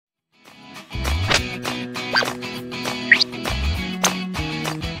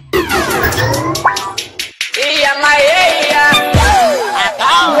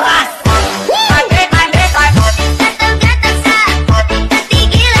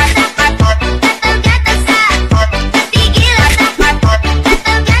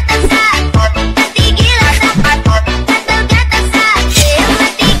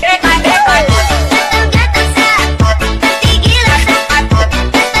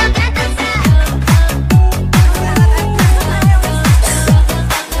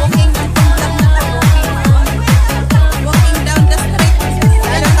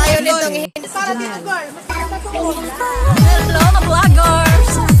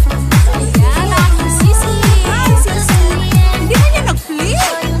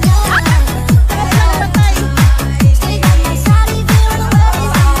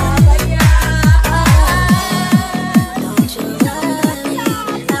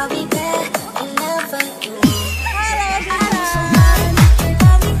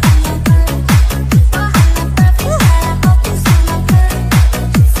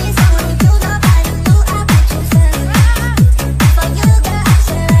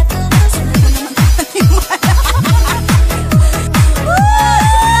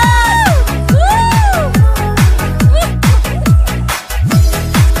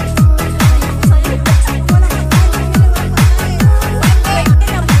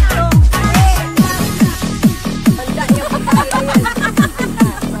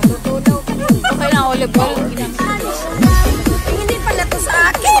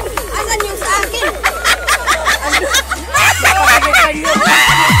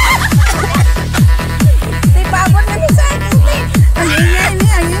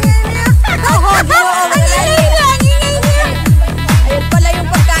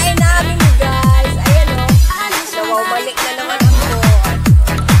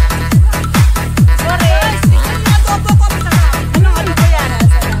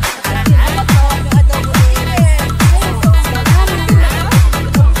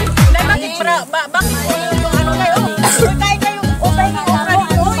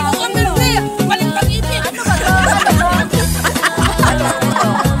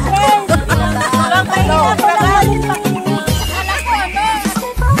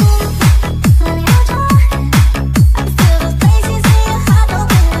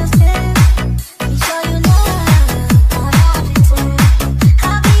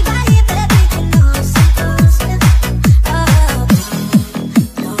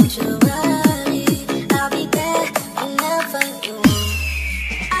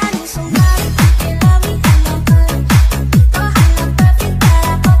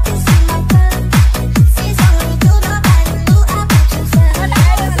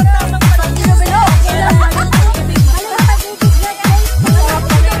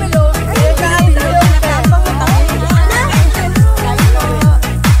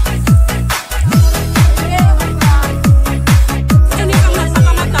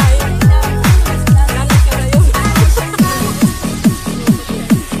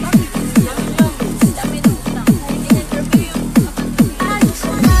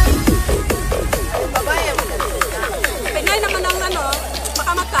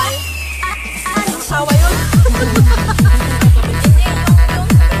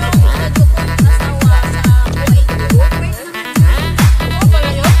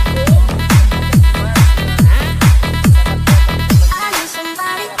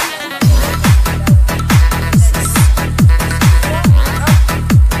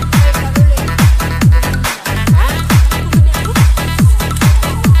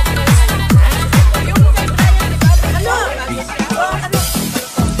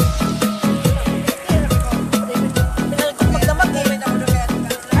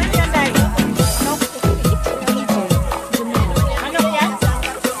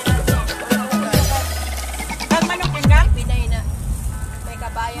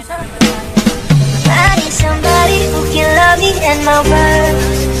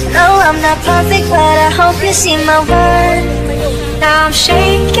I'm not perfect, but I hope you see my worth. Now I'm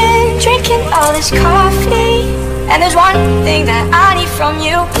shaking, drinking all this coffee, and there's one thing that I need from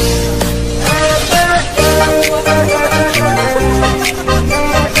you.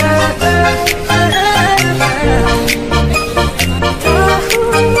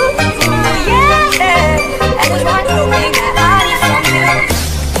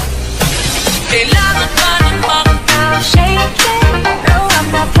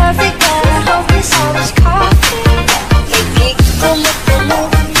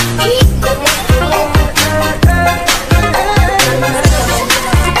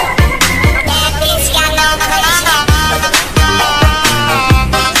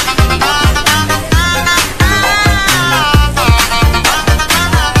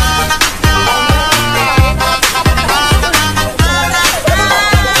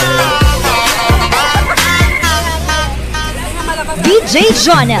 DJ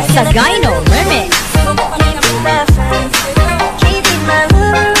Jonel sa Gyno Remix.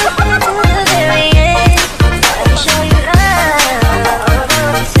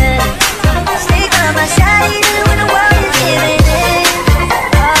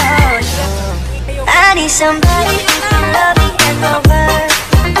 Somebody who can love me and my word.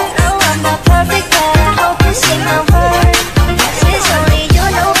 No, I'm not perfect, but I hope you see my word. It's only you,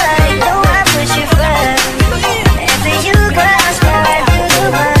 nobody, know I put you first. And for you, girl, I swear I do the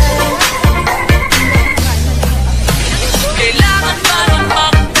work.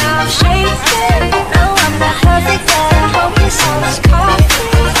 Now I'm shaking. No, I'm not perfect, but I hope you saw this coffee.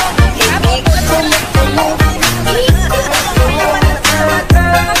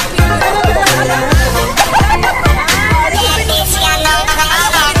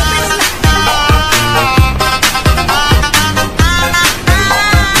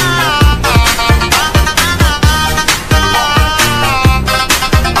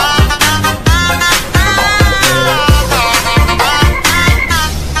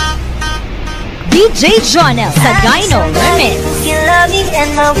 DJ Jonel sa Gyno Remix. You love me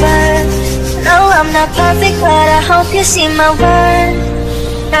and my word. No, I'm not perfect, but I hope you see my word.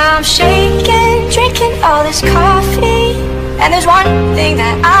 Now I'm shaking, drinking all this coffee, and there's one thing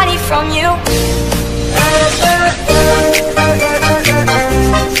that I need from you.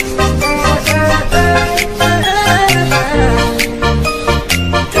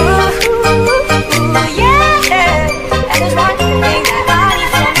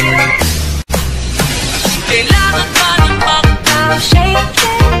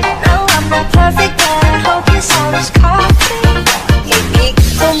 Perfect, but I hope you saw this coffee.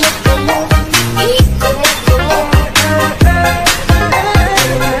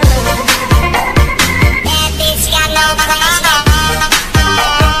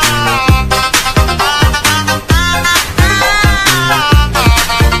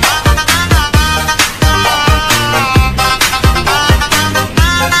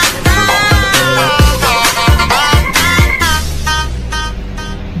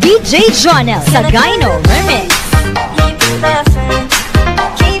 DJ Jonel sa Gyno Remix.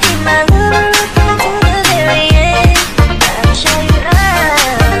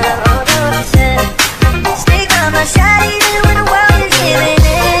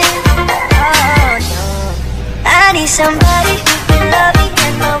 Somebody who can love me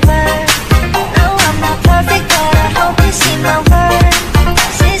and my word. No, I'm not perfect, but I hope you see my word.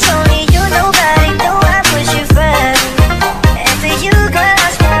 Since only you, nobody, know I put you first. And for you, girl, I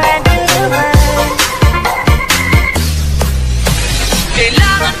swear I do the work.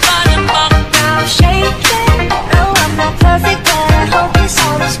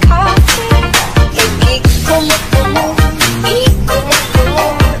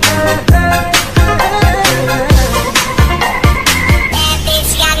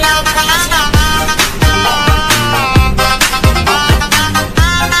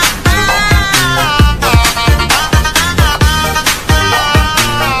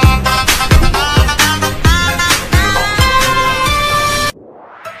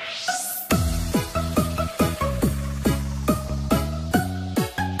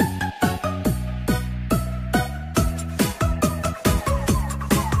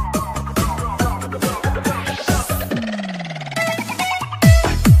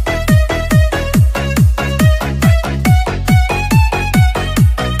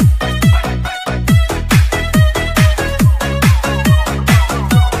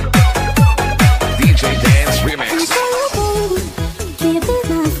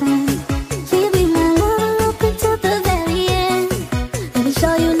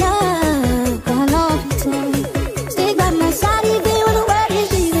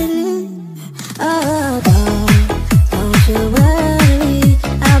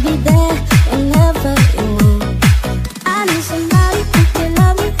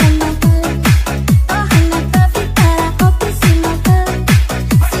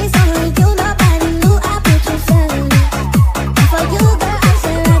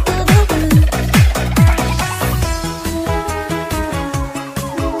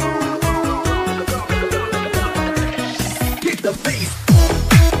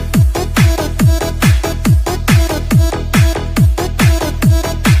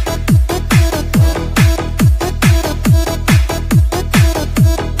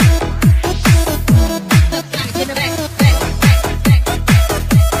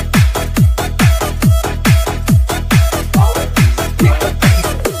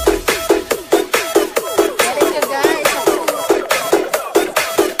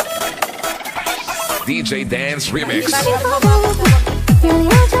 DJ Dance Remix.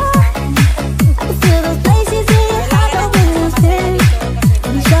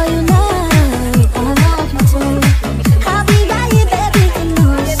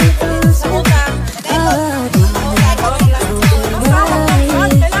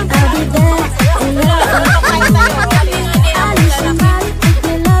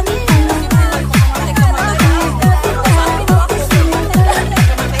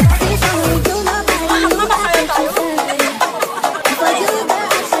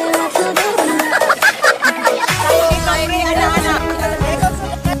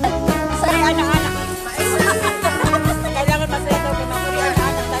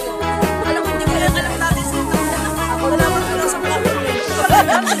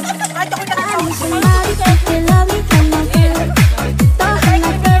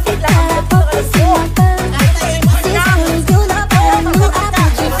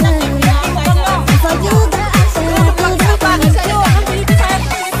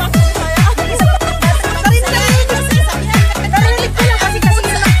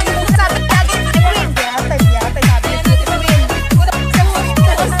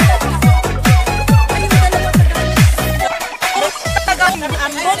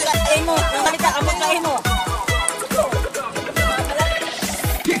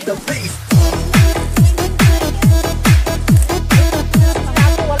 Kick the bass.